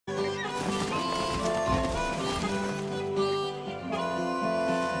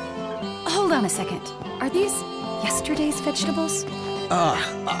Hold on a second. Are these yesterday's vegetables?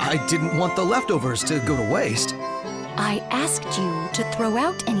 I didn't want the leftovers to go to waste. I asked you to throw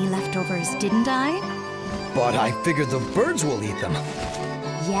out any leftovers, didn't I? But I figured the birds will eat them.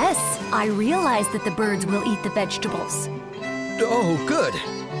 Yes, I realize that the birds will eat the vegetables. Oh, good.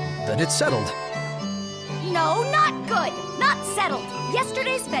 Then it's settled. No, not good. Not settled.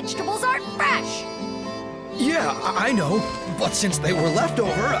 Yesterday's vegetables aren't fresh. Yeah, I know. But since they were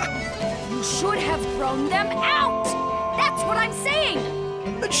leftover, You should have thrown them out. That's what I'm saying.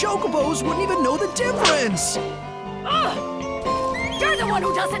 the chocobos wouldn't even know the difference. Ugh! You're the one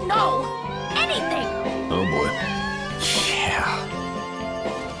who doesn't know anything. Oh boy.